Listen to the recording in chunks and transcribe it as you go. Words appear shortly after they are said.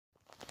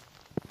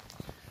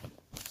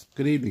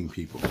Good evening,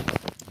 people.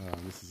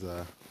 This is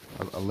a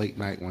late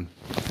night one.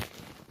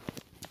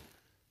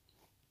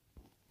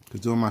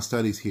 Because doing my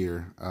studies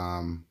here,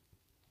 got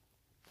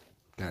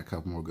a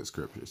couple more good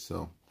scriptures.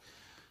 So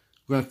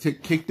we're going to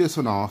kick this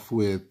one off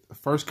with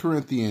 1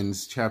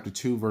 Corinthians chapter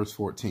 2, verse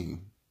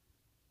 14.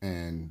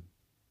 And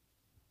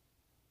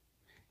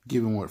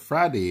given what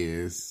Friday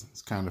is,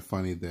 it's kind of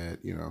funny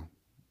that,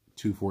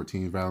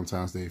 2:14,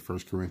 Valentine's Day, 1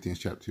 Corinthians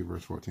chapter 2,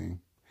 verse 14.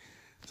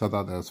 So I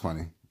thought that was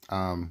funny.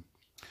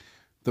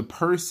 The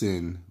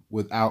person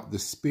without the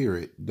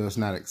Spirit does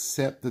not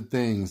accept the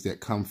things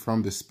that come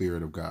from the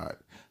Spirit of God,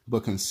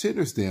 but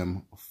considers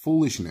them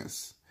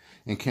foolishness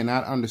and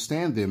cannot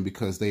understand them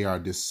because they are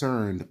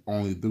discerned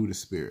only through the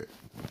Spirit.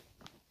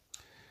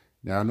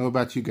 Now, I don't know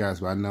about you guys,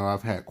 but I know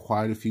I've had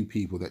quite a few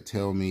people that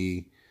tell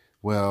me,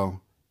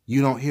 well,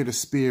 you don't hear the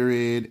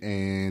Spirit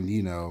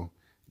and,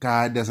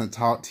 God doesn't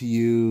talk to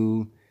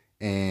you.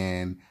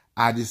 And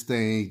I just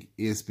think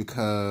it's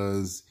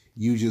because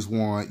you just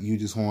want.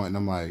 And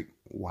I'm like,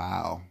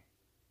 wow.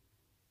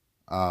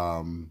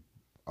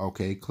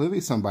 Okay,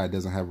 clearly somebody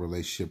doesn't have a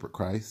relationship with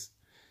Christ.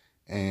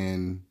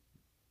 And,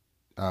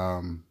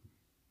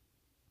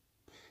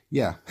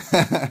 yeah,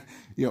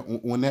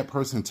 when that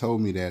person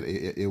told me that,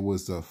 it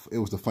was the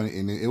funny,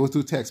 and it was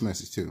through text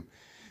message too.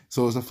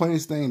 So it was the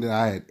funniest thing that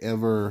I had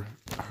ever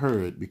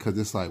heard, because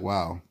it's like,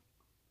 wow,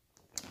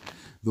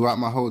 throughout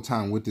my whole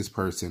time with this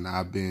person,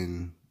 I've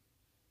been,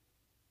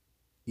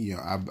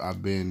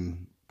 I've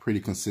been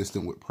pretty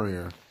consistent with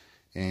prayer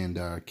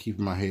and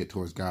keeping my head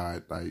towards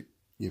God, like,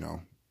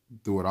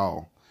 through it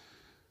all.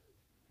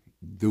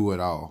 Through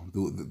all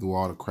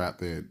the crap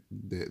that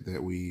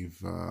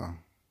we've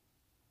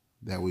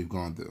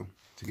gone through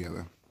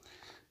together.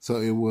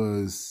 So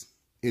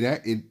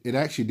it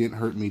actually didn't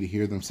hurt me to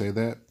hear them say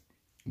that,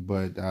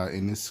 but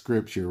in this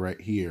scripture right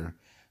here,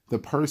 the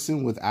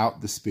person without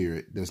the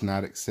Spirit does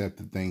not accept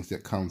the things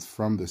that comes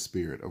from the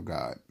Spirit of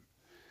God.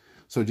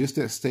 So just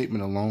that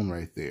statement alone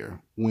right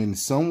there, when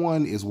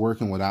someone is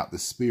working without the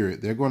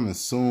Spirit, they're going to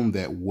assume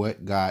that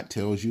what God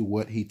tells you,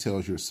 what he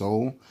tells your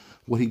soul,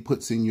 what he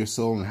puts in your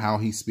soul and how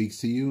he speaks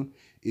to you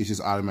is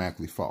just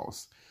automatically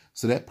false.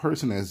 So that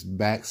person has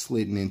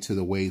backslidden into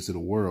the ways of the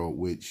world,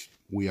 which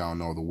we all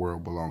know the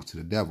world belongs to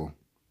the devil.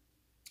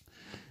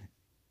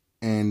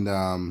 And,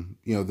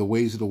 the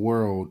ways of the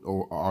world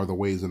are the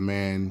ways of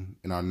man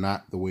and are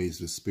not the ways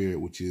of the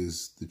Spirit, which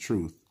is the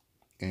truth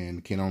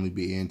and can only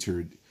be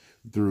entered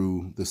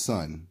through the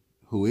Son,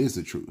 who is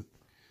the truth.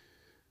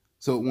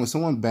 So when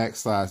someone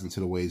backslides into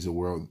the ways of the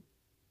world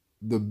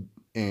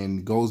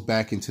and goes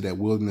back into that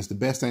wilderness, the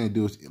best thing to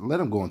do is let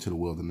them go into the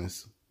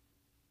wilderness.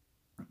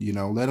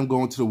 Let them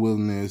go into the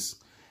wilderness,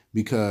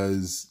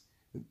 because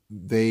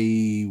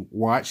they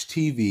watch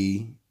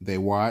TV, they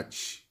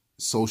watch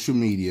social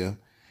media,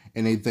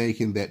 and they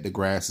thinking that the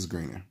grass is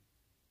greener.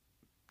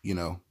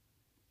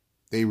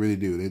 They really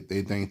do.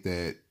 They think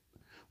that,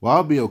 well,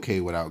 I'll be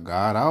okay without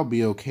God. I'll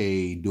be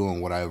okay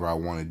doing whatever I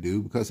want to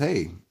do because,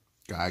 hey,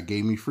 God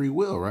gave me free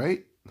will,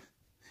 right?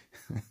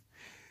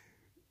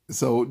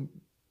 So,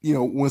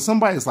 when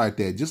somebody's like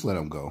that, just let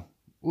them go.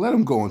 Let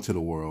them go into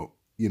the world,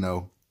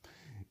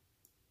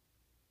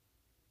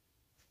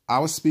 I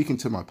was speaking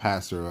to my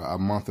pastor a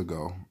month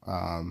ago.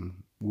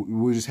 We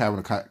were just having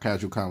a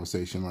casual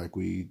conversation like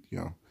we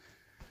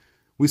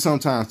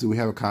sometimes do. We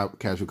have a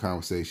casual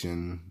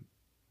conversation,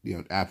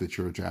 after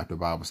church or after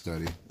Bible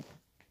study.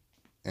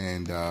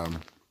 And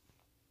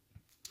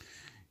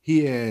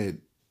he had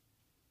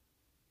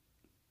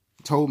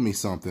told me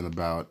something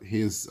about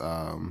his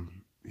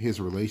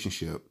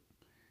relationship,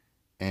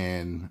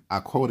 and I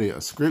quoted a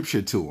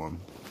scripture to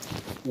him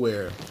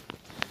where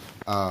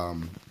I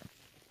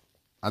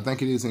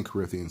think it is in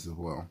Corinthians as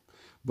well,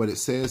 but it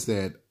says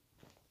that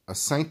a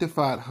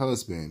sanctified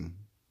husband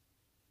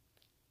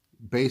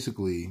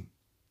basically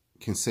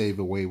can save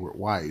a wayward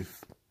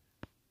wife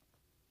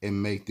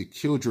and make the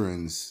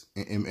children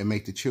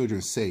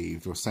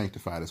saved or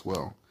sanctified as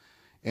well,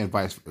 and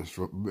vice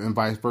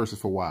versa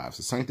for wives.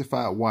 A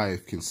sanctified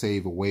wife can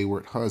save a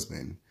wayward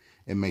husband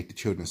and make the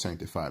children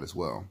sanctified as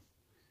well.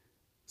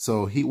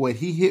 So he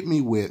hit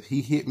me with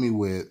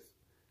the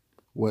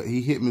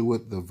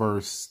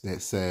verse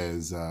that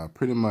says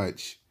pretty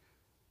much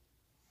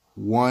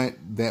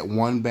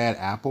one bad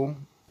apple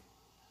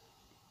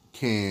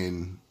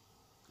can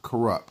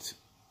corrupt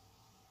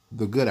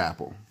the good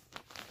apple.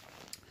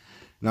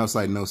 And I was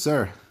like, no,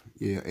 sir.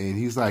 Yeah. And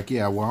he's like,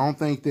 yeah, well, I don't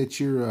think that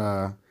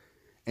you're,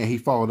 and he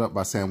followed up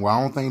by saying, well, I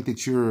don't think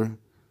that you're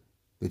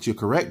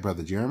correct,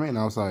 Brother Jeremy. And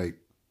I was like,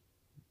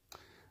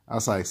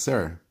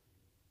 sir,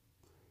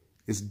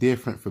 it's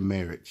different for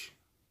marriage.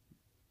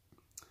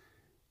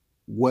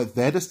 What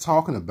that is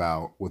talking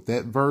about, what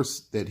that verse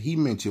that he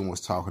mentioned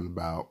was talking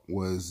about,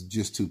 was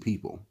just two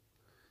people.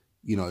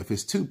 If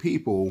it's two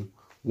people,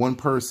 one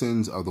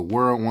person's of the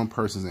world, one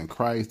person's in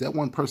Christ, that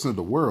one person of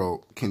the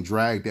world can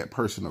drag that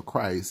person of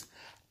Christ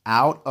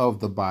out of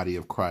the body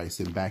of Christ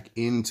and back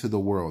into the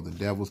world, the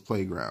devil's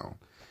playground,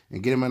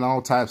 and get him in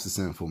all types of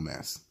sinful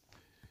mess.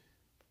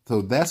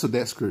 So that's what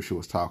that scripture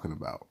was talking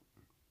about.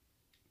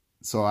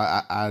 So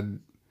I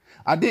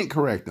didn't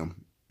correct him.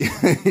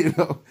 You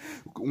know,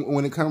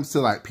 when it comes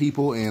to like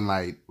people and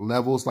like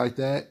levels like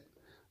that,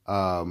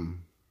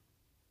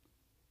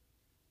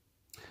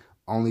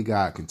 only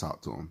God can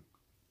talk to him.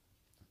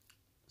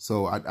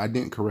 So I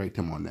didn't correct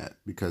him on that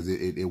because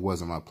it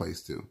wasn't my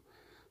place to.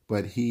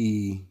 But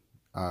he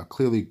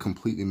clearly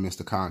completely missed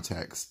the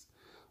context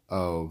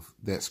of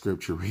that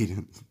scripture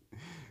reading.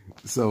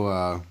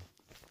 So,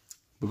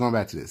 but going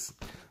back to this,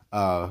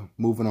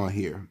 moving on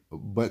here,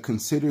 but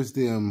considers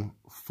them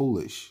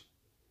foolish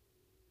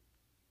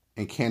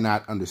and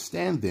cannot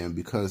understand them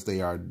because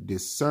they are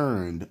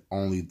discerned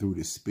only through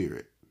the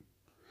Spirit.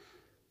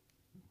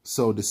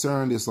 So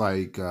discerned is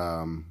like,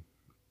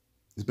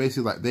 it's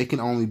basically like they can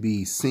only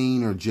be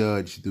seen or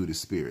judged through the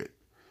Spirit.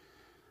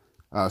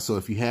 So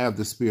if you have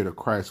the Spirit of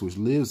Christ, which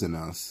lives in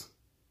us,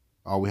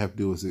 all we have to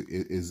do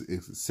is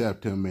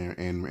accept him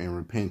and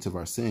repent of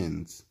our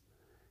sins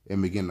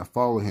and begin to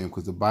follow him,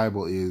 because the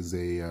Bible is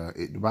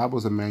the Bible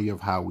is a manual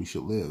of how we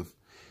should live.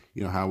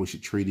 You know, how we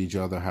should treat each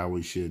other, how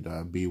we should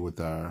be with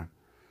our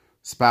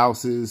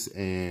spouses,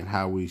 and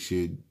how we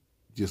should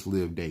just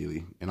live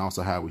daily, and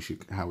also how we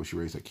should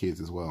raise our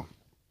kids as well.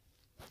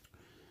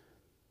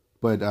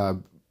 But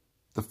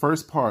the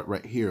first part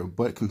right here,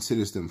 but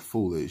considers them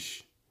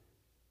foolish.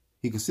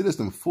 He considers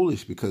them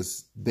foolish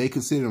because they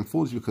consider them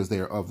foolish because they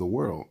are of the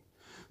world.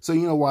 So,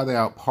 you know, while they're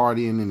out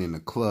partying and in the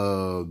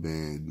club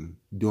and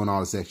doing all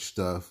this extra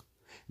stuff,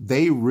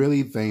 they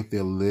really think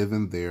they're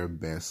living their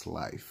best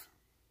life.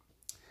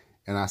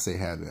 And I say,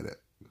 have at it.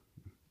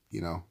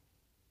 You know,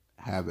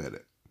 have at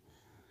it.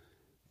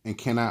 And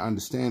cannot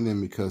understand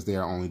them because they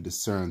are only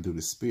discerned through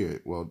the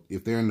Spirit. Well,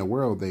 if they're in the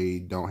world, they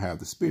don't have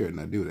the Spirit,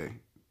 now do they?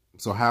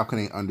 So how can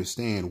they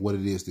understand what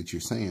it is that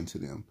you're saying to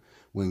them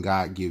when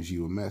God gives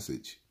you a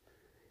message?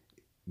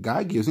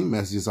 God gives me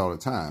messages all the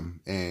time.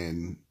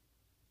 And,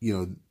 you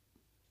know,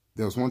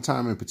 there was one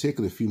time in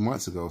particular a few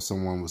months ago,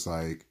 someone was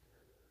like,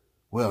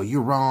 well,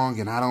 you're wrong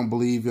and I don't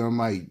believe you. I'm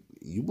like,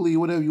 you believe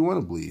whatever you want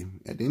to believe.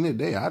 At the end of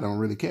the day, I don't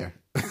really care.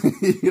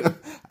 You know,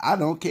 I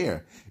don't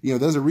care. You know,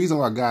 there's a reason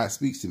why God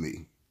speaks to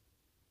me.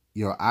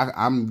 You know,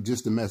 I'm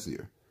just a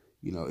messenger.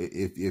 You know,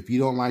 if you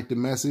don't like the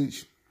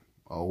message,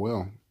 oh,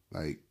 well,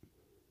 like,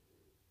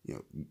 you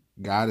know,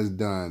 God has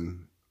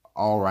done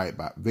all right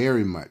by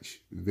very much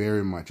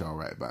all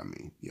right by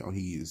me. You know,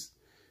 he's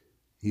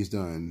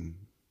done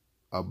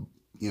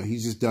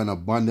he's just done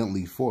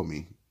abundantly for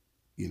me.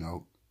 You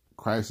know,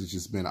 Christ has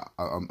just been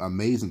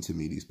amazing to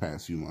me these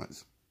past few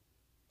months.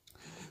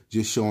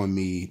 Just showing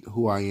me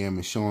who I am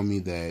and showing me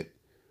that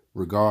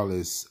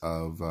regardless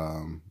of,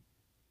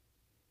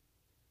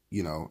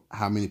 you know,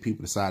 how many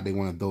people decide they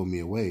want to throw me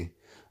away,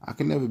 I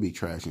can never be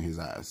trash in his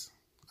eyes.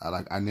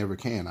 I never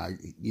can.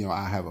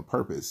 I have a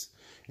purpose,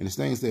 and it's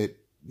things that,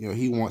 you know,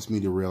 he wants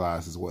me to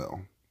realize as well.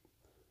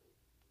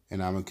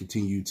 And I'm going to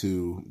continue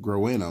to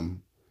grow in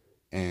them,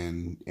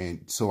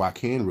 and so I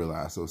can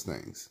realize those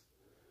things.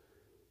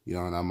 You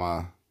know, and I'm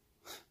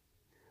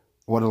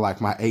order like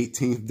my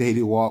 18th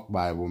daily walk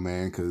Bible,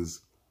 man,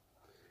 because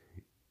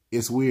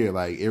it's weird.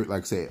 Like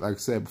I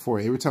said before,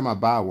 every time I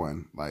buy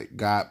one, like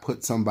God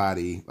put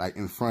somebody like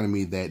in front of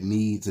me that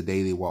needs a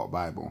daily walk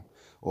Bible,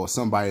 or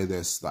somebody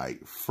that's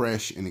like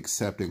fresh and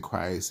accepting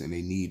Christ and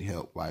they need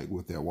help like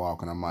with their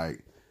walk. And I'm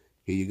like,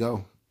 here you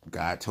go.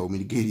 God told me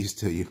to give this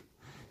to you.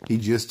 He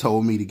just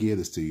told me to give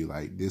this to you.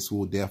 Like, this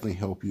will definitely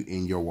help you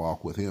in your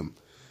walk with him,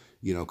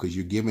 you know, because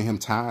you're giving him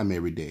time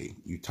every day.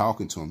 You're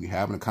talking to him. You're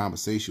having a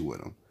conversation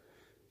with him.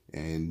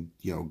 And,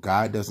 you know,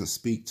 God doesn't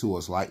speak to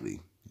us lightly.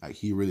 Like,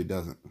 he really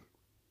doesn't.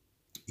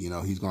 You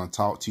know, he's going to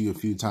talk to you a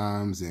few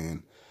times.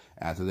 And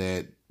after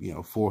that, you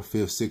know, 4th,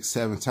 5th, 6th,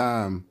 7th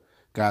time,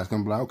 God's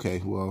going to be like,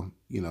 okay, well,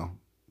 you know,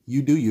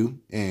 you do you.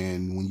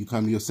 And when you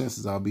come to your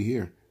senses, I'll be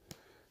here.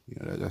 You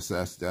know,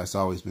 that's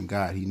always been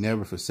God. He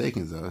never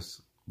forsakes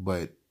us,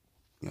 but,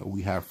 you know,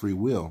 we have free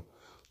will.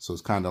 So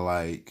it's kind of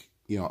like,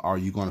 you know, are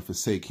you going to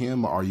forsake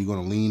him, or are you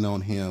going to lean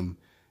on him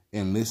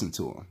and listen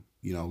to him?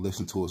 You know,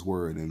 listen to his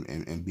word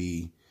and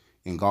be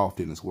engulfed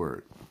in his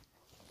word.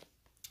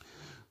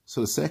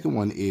 So the second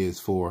one is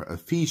for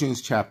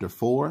Ephesians chapter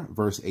 4,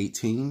 verse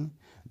 18.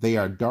 They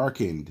are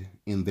darkened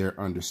in their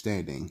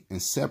understanding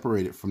and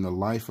separated from the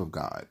life of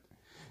God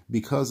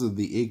because of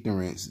the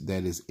ignorance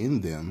that is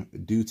in them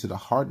due to the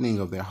hardening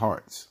of their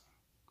hearts.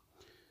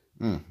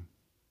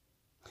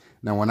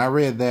 Now, when I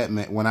read that,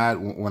 when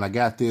I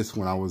got this,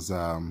 when I was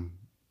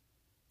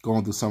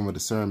going through some of the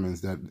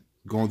sermons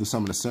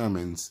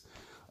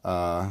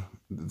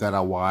that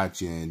I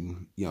watch,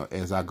 and, you know,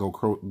 as I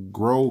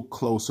grow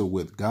closer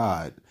with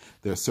God,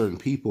 there are certain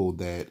people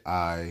that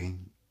I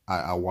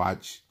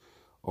watch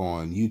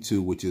on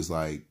YouTube, which is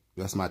like,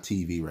 that's my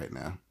TV right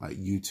now, like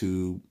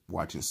YouTube,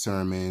 watching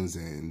sermons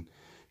and,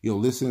 you know,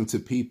 listening to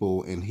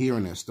people and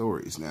hearing their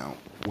stories. Now,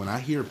 when I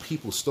hear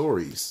people's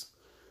stories,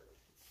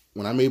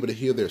 when I'm able to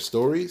hear their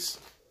stories,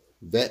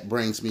 that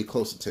brings me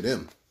closer to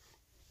them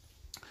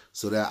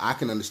so that I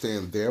can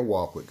understand their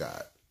walk with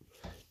God.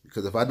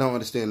 Because if I don't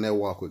understand their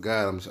walk with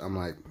God, I'm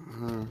like,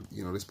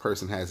 you know, this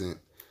person hasn't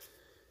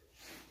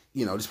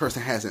this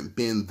person hasn't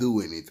been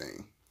through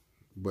anything.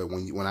 But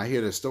when I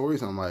hear their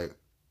stories, I'm like,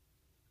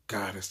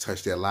 God has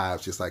touched their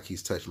lives just like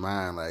he's touched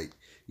mine. Like,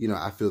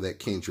 I feel that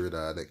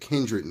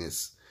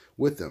kindredness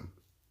with them.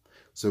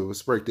 So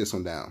let's break this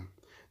one down.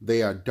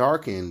 They are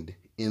darkened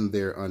in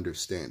their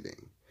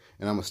understanding.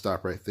 And I'm going to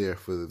stop right there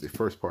for the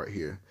first part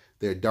here.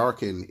 They're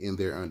darkened in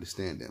their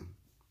understanding.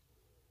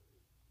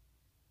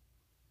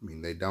 I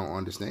mean, they don't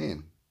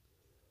understand.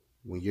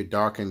 When you're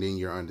darkened in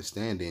your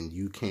understanding,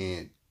 you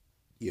can't,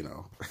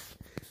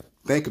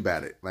 think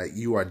about it. Like,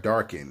 you are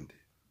darkened.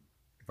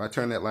 If I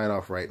turn that light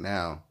off right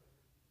now,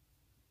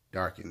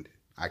 darkened,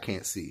 I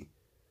can't see.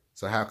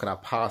 So how could I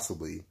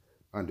possibly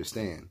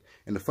understand?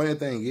 And the funny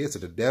thing is that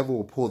the devil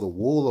will pull the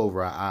wool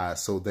over our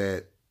eyes so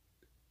that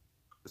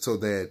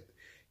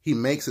he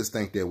makes us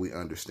think that we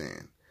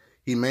understand.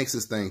 He makes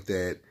us think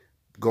that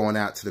going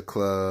out to the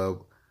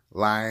club,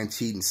 lying,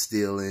 cheating,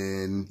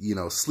 stealing,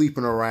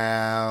 sleeping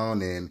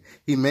around, and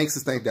he makes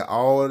us think that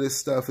all of this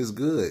stuff is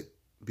good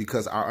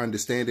because our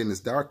understanding is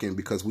darkened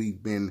because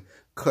we've been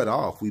cut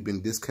off. We've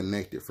been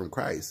disconnected from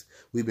Christ.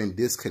 We've been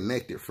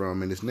disconnected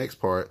from, in this next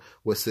part,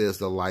 what says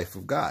the life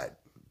of God,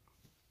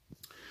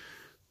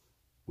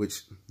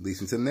 which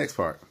leads me to the next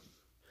part,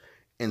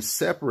 and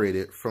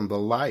separated from the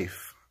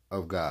life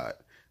of God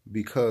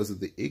because of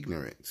the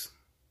ignorance.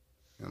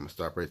 I'm going to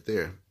stop right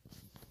there.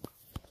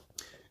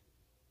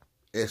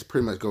 It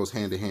pretty much goes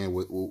hand in hand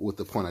with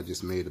the point I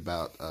just made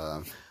about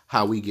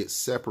how we get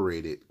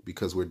separated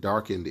because we're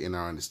darkened in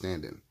our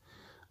understanding.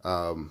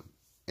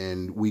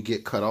 And we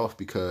get cut off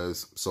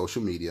because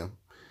social media,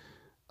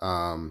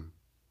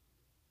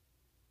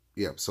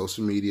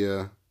 social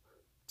media,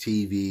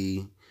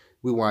 TV,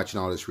 we're watching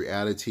all this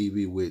reality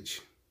TV,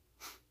 which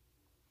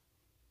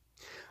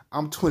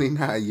I'm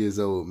 29 years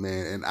old,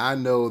 man, and I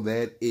know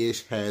that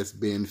ish has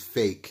been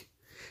fake.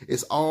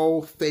 It's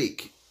all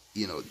fake.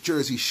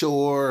 Jersey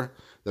Shore,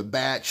 The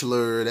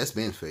Bachelor, that's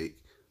been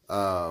fake.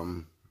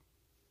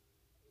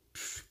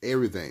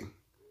 Everything.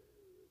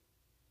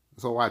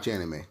 So I watch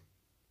anime.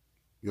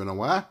 You know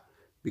why?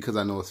 Because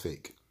I know it's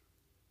fake.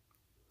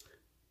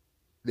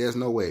 There's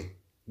no way.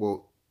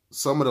 Well,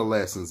 some of the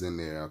lessons in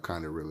there are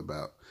kind of real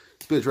about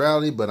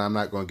spirituality, but I'm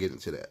not going to get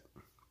into that.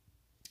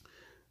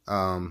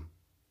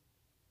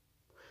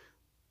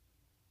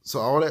 So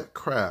all that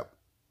crap,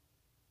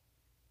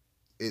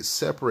 it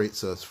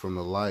separates us from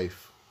the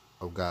life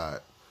of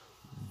God.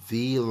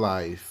 The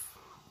life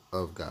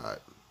of God.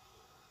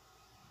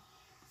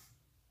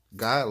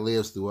 God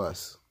lives through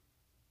us.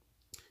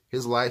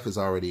 His life is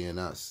already in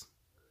us.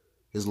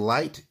 His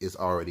light is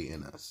already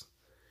in us.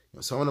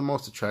 Some of the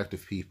most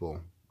attractive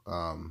people,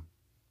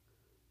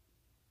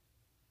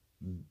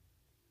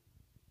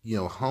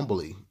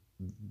 humbly,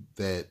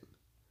 that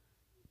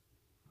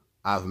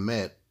I've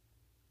met,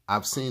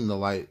 I've seen the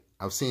light.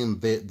 I've seen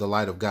the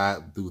light of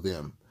God through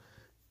them.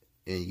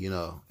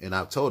 And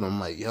I've told them,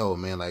 like, yo,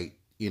 man, like,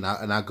 and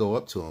I go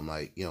up to them,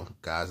 like,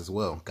 guys as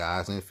well,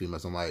 guys and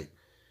females. I'm like,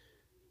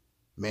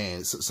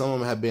 man, some of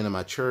them have been in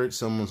my church.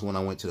 Some when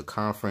I went to the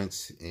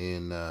conference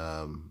in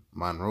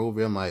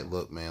Monrovia. I'm like,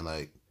 look, man,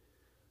 like,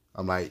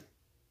 I'm like,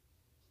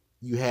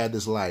 you had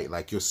this light,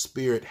 like your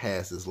spirit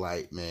has this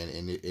light, man,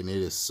 and it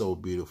is so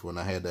beautiful. And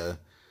I had to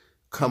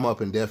come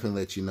up and definitely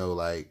let you know,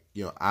 like,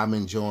 I'm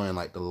enjoying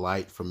like the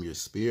light from your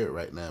spirit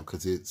right now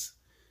because it's,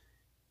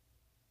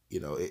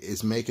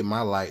 it's making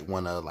my light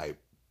want to like,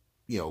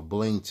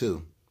 bling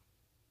too.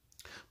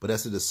 But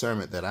that's the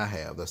discernment that I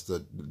have. That's the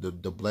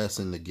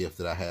blessing, the gift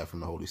that I have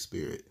from the Holy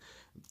Spirit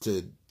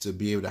to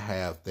be able to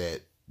have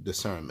that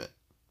discernment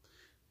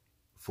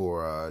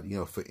for,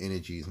 for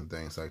energies and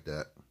things like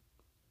that.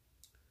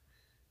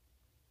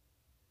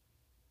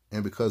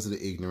 And because of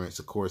the ignorance,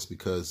 of course,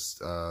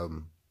 because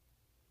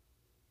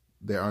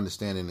their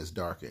understanding is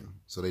darkened,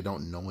 so they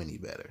don't know any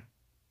better,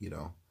 I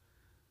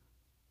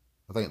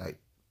think like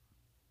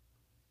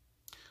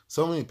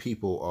so many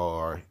people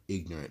are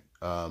ignorant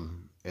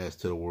as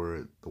to the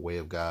word, the way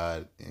of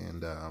God,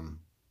 and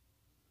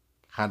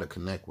how to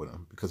connect with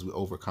him because we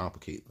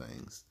overcomplicate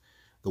things.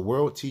 The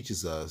world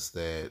teaches us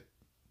that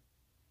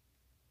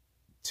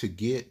to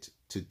get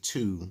to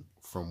 2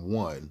 from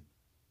 1,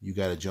 you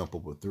got to jump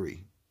over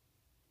 3.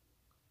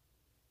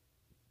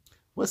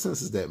 What sense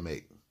does that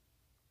make?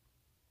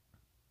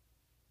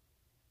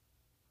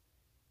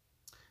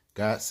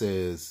 God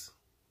says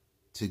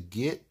to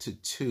get to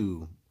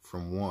 2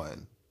 from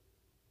 1,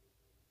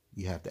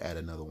 you have to add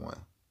another 1.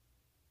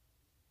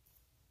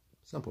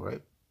 Simple,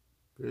 right?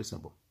 Very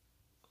simple.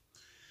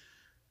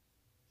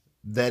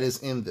 That is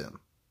in them,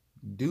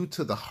 due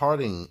to the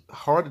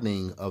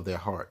hardening of their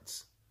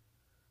hearts.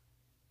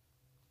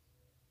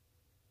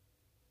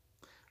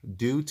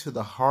 Due to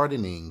the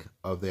hardening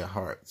of their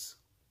hearts.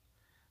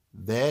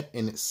 That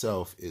in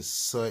itself is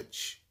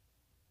such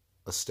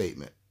a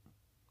statement.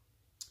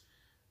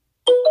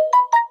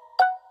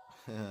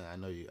 I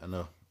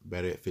know,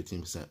 better at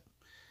 15%.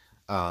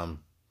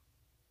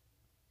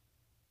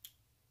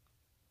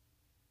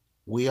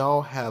 We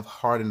all have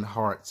hardened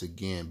hearts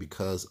again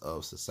because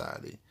of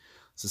society.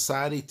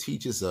 Society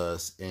teaches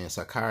us, and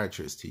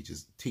psychiatrists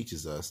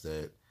teaches us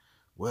that,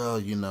 well,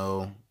 you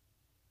know,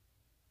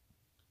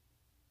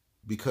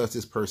 because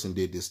this person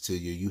did this to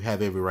you, you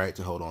have every right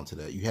to hold on to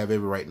that. You have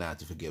every right not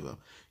to forgive them.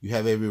 You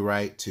have every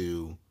right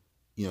to,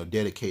 you know,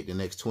 dedicate the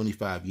next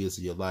 25 years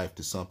of your life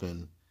to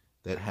something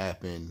that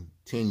happened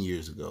 10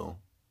 years ago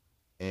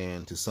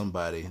and to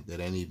somebody that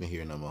ain't even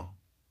here no more.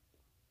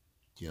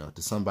 You know,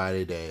 to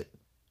somebody that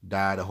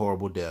died a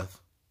horrible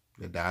death,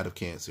 that died of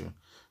cancer,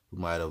 who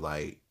might have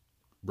like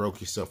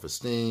broke your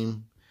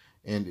self-esteem.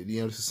 And,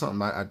 you know, this is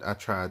something I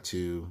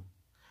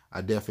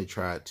definitely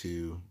tried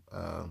to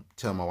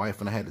tell my wife,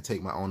 and I had to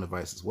take my own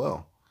advice as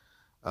well.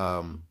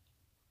 I'm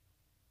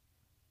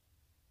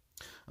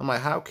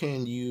like, how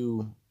can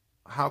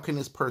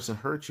this person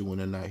hurt you when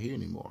they're not here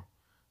anymore?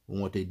 When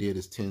what they did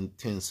is 10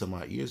 some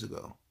odd years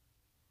ago.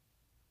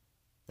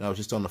 And I was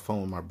just on the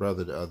phone with my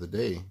brother the other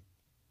day,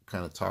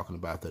 kind of talking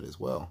about that as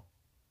well.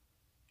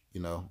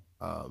 You know,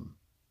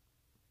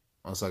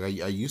 I was like,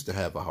 I used to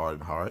have a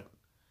hardened heart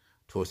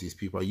towards these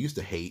people. I used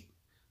to hate,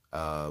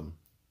 you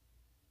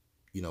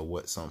know,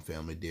 what some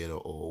family did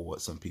or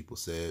what some people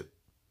said.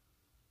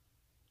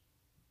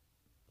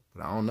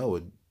 But I don't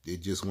know.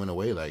 It just went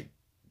away. Like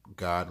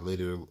God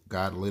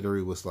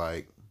literally was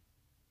like,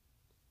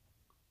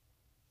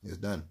 it's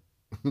done.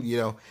 You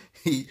know,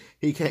 he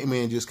came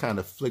in and just kind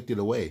of flicked it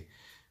away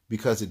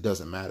because it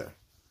doesn't matter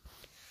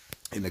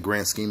in the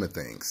grand scheme of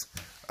things.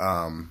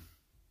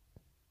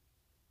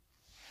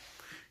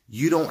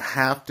 You don't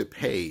have to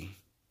pay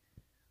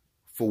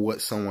for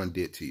what someone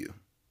did to you.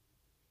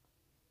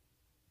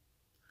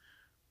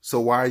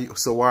 So why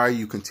are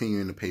you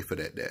continuing to pay for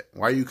that debt?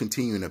 Why are you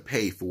continuing to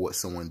pay for what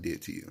someone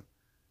did to you?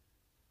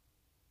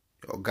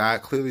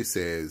 God clearly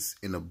says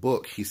in the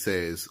book, he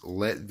says,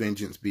 let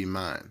vengeance be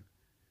mine.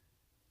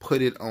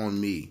 Put it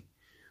on me.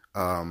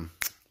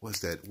 What's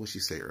that? What'd she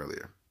say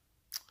earlier?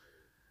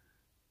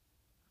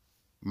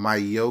 My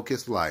yoke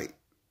is light.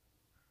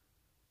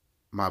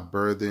 My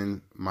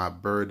burden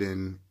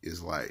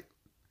is light.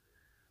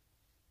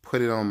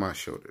 Put it on my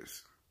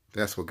shoulders.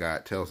 That's what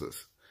God tells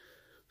us.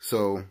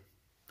 So,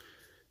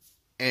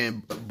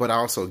 but I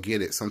also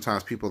get it.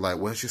 Sometimes people are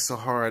like, well, it's just so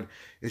hard.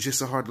 It's just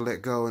so hard to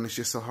let go. And it's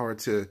just so hard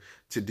to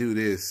do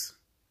this.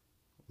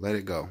 Let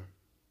it go.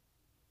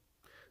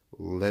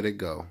 Let it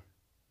go.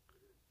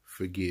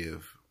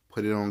 Forgive.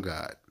 Put it on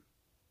God.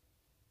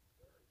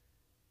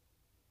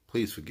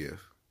 Please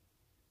forgive.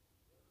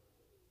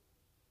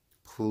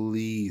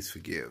 Please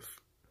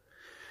forgive.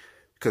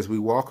 Because we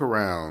walk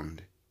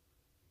around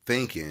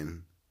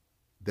thinking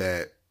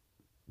that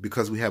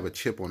because we have a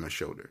chip on the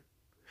shoulder.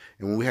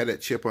 And when we had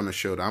that chip on the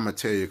shoulder, I'm going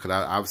to tell you, because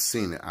I've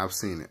seen it.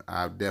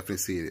 I've definitely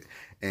seen it.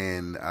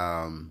 And,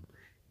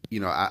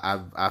 you know,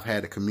 I've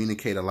had to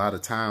communicate a lot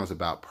of times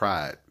about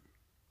pride.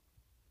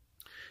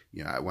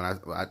 You know, when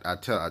I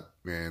tell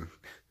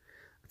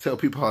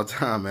people all the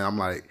time, man, I'm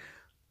like,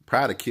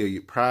 pride will kill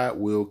you. Pride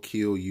will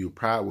kill you.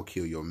 Pride will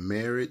kill your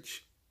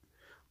marriage.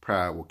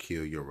 Pride will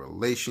kill your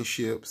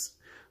relationships.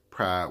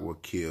 Pride will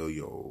kill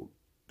your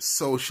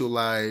social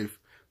life.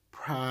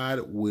 Pride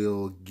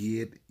will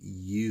get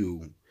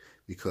you,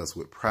 because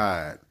with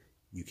pride,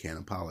 you can't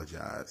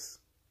apologize.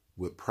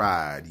 With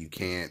pride, you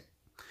can't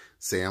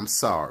say, I'm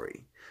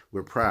sorry.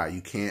 With pride,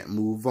 you can't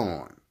move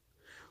on.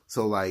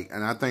 So like,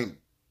 and I think,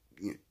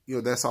 you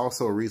know, that's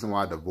also a reason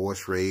why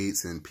divorce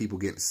rates and people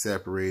getting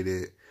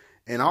separated,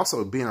 and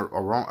also being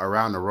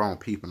around the wrong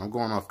people. And I'm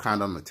going off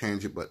kind of on a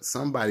tangent, but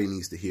somebody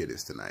needs to hear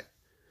this tonight,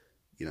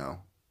 you know,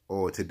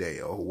 or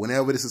today, or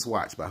whenever this is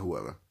watched by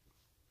whoever.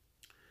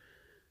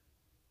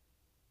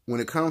 When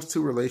it comes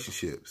to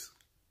relationships,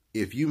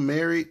 if you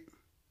married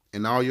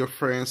and all your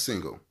friends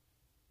single,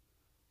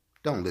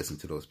 don't listen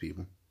to those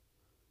people.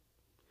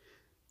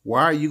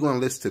 Why are you going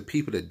to listen to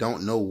people that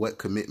don't know what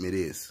commitment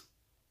is?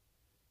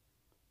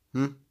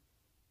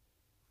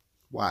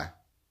 Why?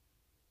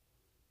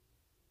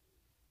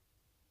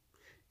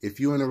 If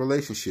you're in a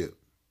relationship,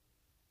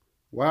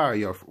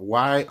 why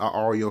are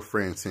all your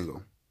friends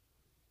single?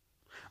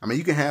 I mean,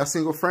 you can have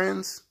single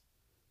friends,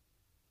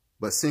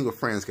 but single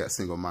friends got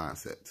single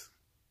mindsets.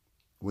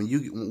 When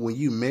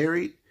you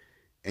married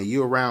and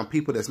you're around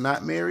people that's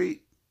not married,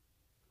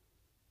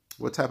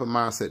 what type of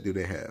mindset do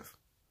they have?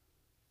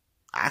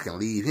 I can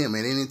leave him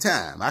at any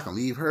time. I can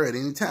leave her at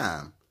any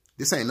time.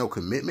 This ain't no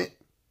commitment.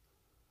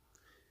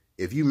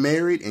 If you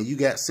married and you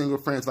got single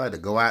friends like to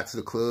go out to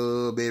the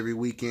club every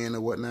weekend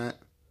or whatnot,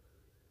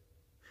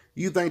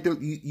 you think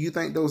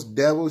those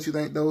devils, you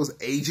think those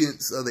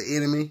agents of the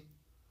enemy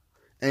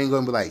ain't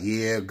gonna be like,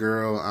 yeah,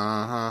 girl,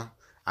 I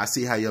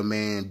see how your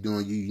man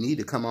doing you. You need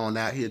to come on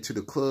out here to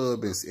the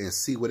club and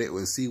see what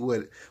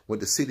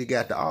the city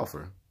got to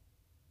offer.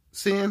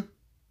 Sin.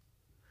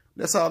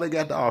 That's all they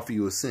got to offer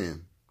you is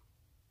sin.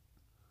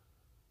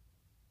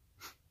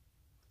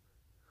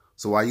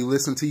 So while you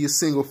listen to your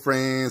single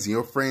friends and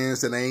your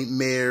friends that ain't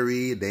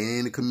married, they ain't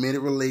in a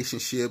committed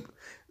relationship,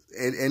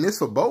 and it's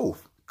for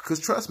both.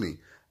 Because trust me,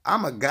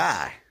 I'm a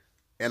guy,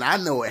 and I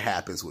know it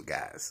happens with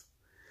guys.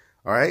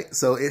 All right?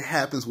 So it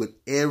happens with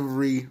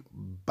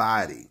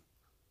everybody.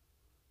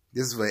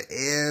 This is for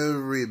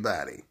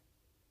everybody.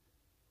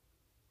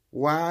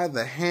 Why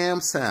the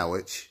ham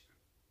sandwich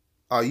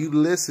are you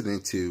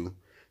listening to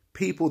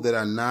people that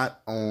are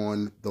not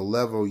on the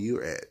level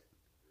you're at?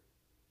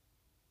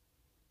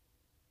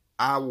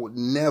 I would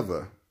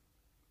never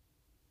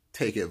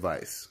take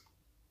advice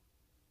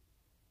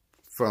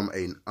from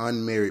an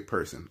unmarried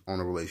person on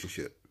a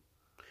relationship,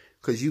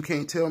 because you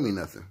can't tell me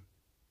nothing.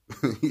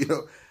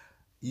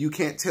 You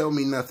can't tell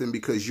me nothing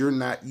because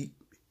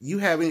you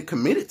haven't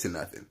committed to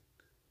nothing.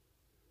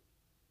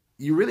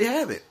 You really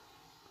haven't.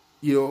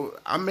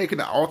 I'm making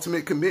the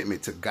ultimate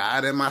commitment to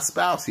God and my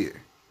spouse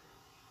here.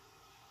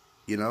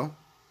 But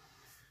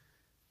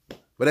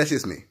that's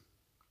just me.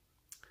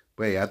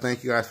 But hey, I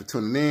thank you guys for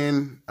tuning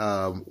in,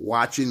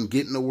 watching,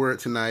 getting the word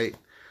tonight.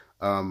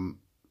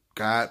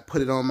 God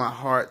put it on my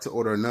heart to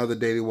order another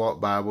Daily Walk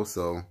Bible,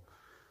 so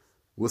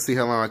we'll see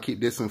how long I keep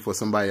this one before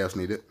somebody else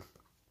need it.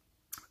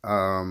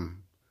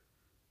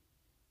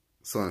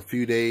 So in a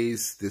few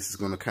days, this is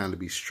going to kind of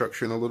be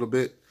structuring a little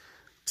bit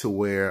to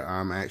where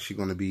I'm actually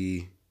going to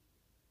be,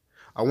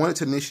 I wanted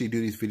to initially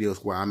do these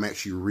videos where I'm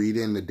actually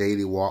reading the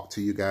daily walk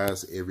to you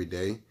guys every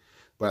day,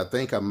 but I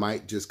think I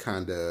might just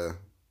I'm going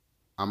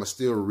to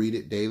still read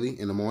it daily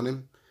in the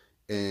morning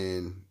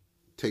and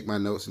take my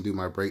notes and do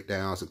my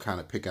breakdowns and kind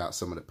of pick out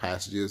some of the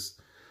passages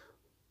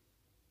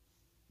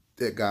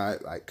that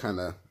God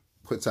kind of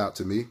puts out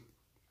to me.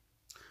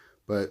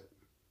 But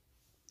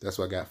that's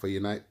what I got for you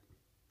tonight.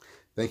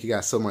 Thank you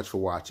guys so much for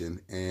watching,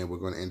 and we're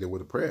going to end it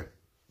with a prayer.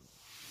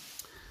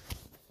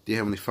 Dear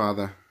Heavenly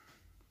Father,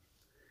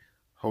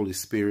 Holy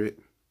Spirit,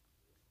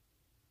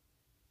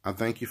 I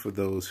thank you for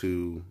those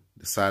who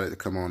decided to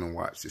come on and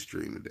watch this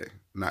stream today.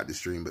 Not this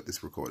stream, but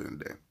this recording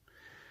today.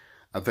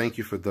 I thank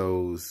you for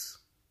those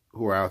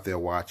who are out there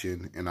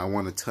watching, and I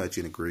want to touch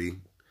and agree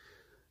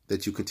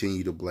that you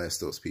continue to bless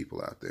those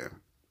people out there.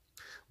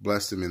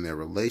 Bless them in their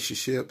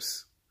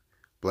relationships.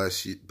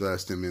 Bless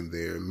them in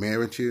their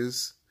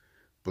marriages.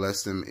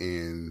 Bless them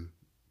in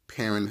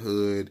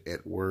parenthood,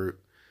 at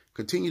work.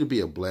 Continue to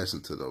be a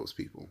blessing to those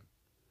people,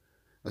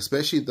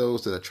 especially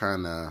those that are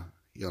trying to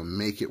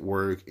make it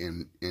work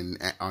and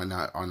are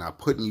not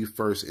putting you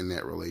first in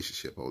that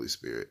relationship, Holy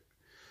Spirit.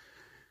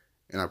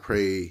 And I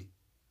pray,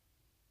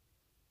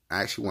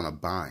 I actually want to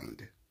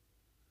bind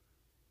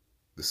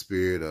the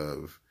spirit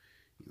of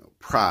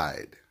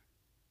pride,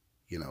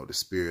 the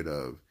spirit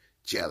of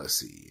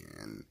jealousy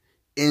and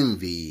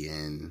envy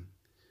and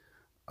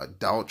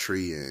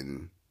adultery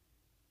and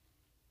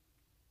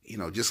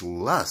just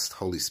lust,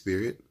 Holy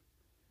Spirit.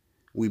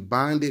 We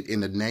bind it in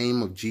the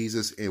name of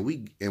Jesus, and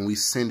we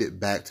send it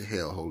back to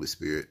hell, Holy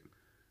Spirit.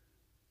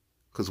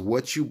 Because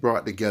what you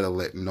brought together,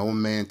 let no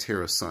man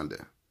tear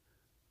asunder,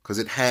 because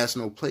it has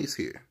no place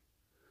here.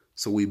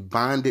 So we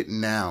bind it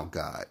now,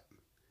 God,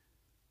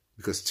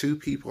 because two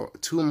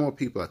or more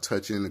people are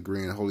touching and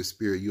agreeing. Holy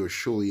Spirit, you are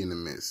surely in the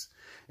midst,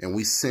 and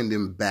we send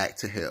them back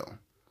to hell.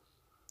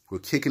 We're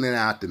kicking it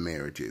out the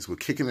marriages. We're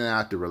kicking it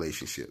out the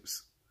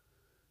relationships.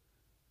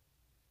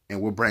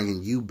 And we're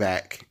bringing you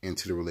back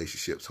into the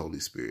relationships, Holy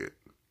Spirit,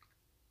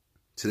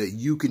 so that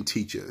you can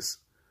teach us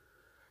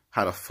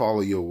how to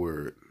follow your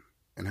word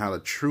and how to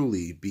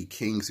truly be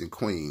kings and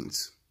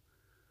queens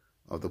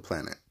of the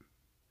planet.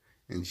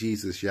 In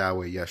Jesus,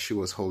 Yahweh,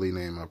 Yeshua's holy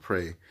name, I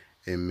pray.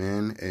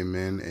 Amen,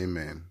 amen,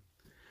 amen.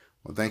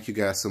 Well, thank you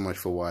guys so much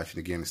for watching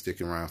again and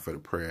sticking around for the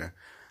prayer.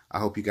 I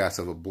hope you guys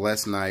have a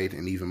blessed night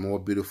and even more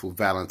beautiful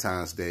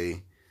Valentine's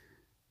Day.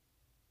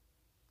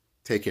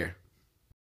 Take care.